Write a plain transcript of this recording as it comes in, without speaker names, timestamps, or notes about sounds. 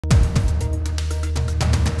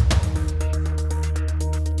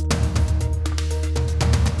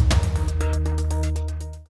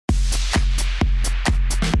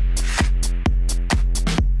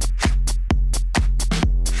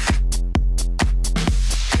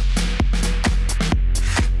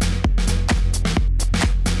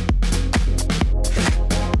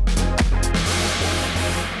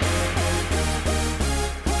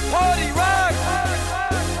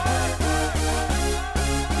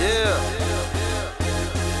Yeah.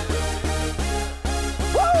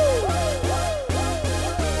 Woo!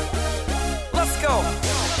 Let's go.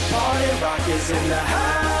 Party rock is in the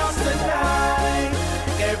house tonight.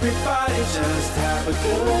 Everybody just have a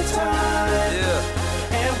good time.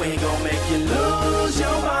 Yeah. And we gon' make you lose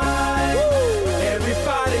your mind. Woo!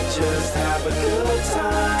 Everybody just have a good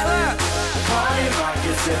time. Clap. Party rock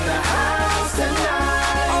is in the house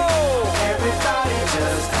tonight. Oh. Everybody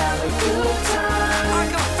just have a good time. I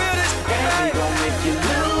can feel this And we tonight. gon' make you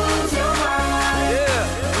lose your mind.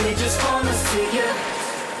 Yeah. We just wanna see you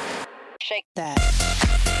Shake that.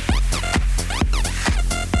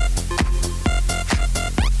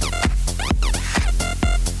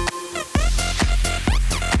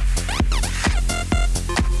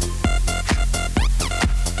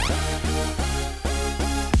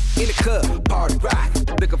 In the club, party rock.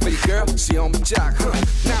 Looking for your girl, she on my jock.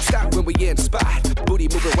 Now stop when we in the spot. Booty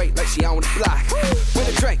moving weight like she on the block.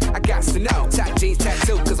 With a drink, I got to know. Tight jeans,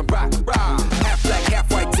 tattoo, cause I'm rock, raw. Half black,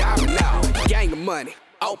 half white, diamond now. Gang of money,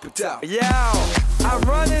 open up. Yeah, I'm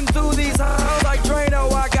running through these halls like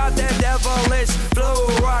Drano. I got that devilish flow,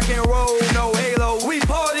 rock and roll, no halo. We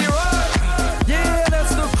party rock. Yeah,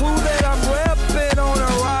 that's the crew that I'm repping on a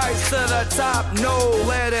rise to the top. No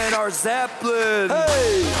lead in our Zeppelin.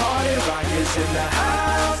 Hey, Party rock is in the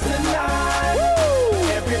house tonight. Woo!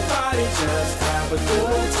 Everybody just have a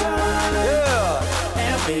good time. yeah,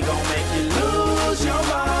 And we gon' make you lose your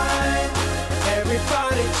mind.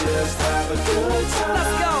 Everybody just have a good time.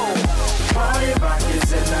 let's go. Party rock is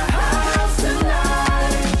in the house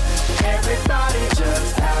tonight. Everybody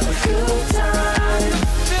just have a good time.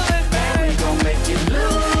 Feel it, And we baby. gon' make you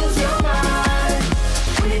lose your mind.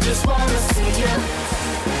 We just wanna see you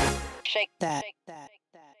Shake that.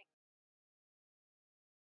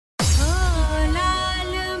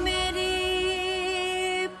 लाल मेरी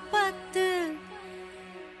पत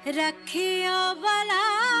रखियो बला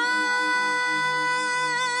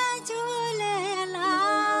झूले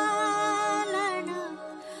लालना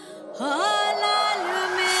हो लाल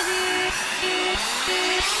मेरी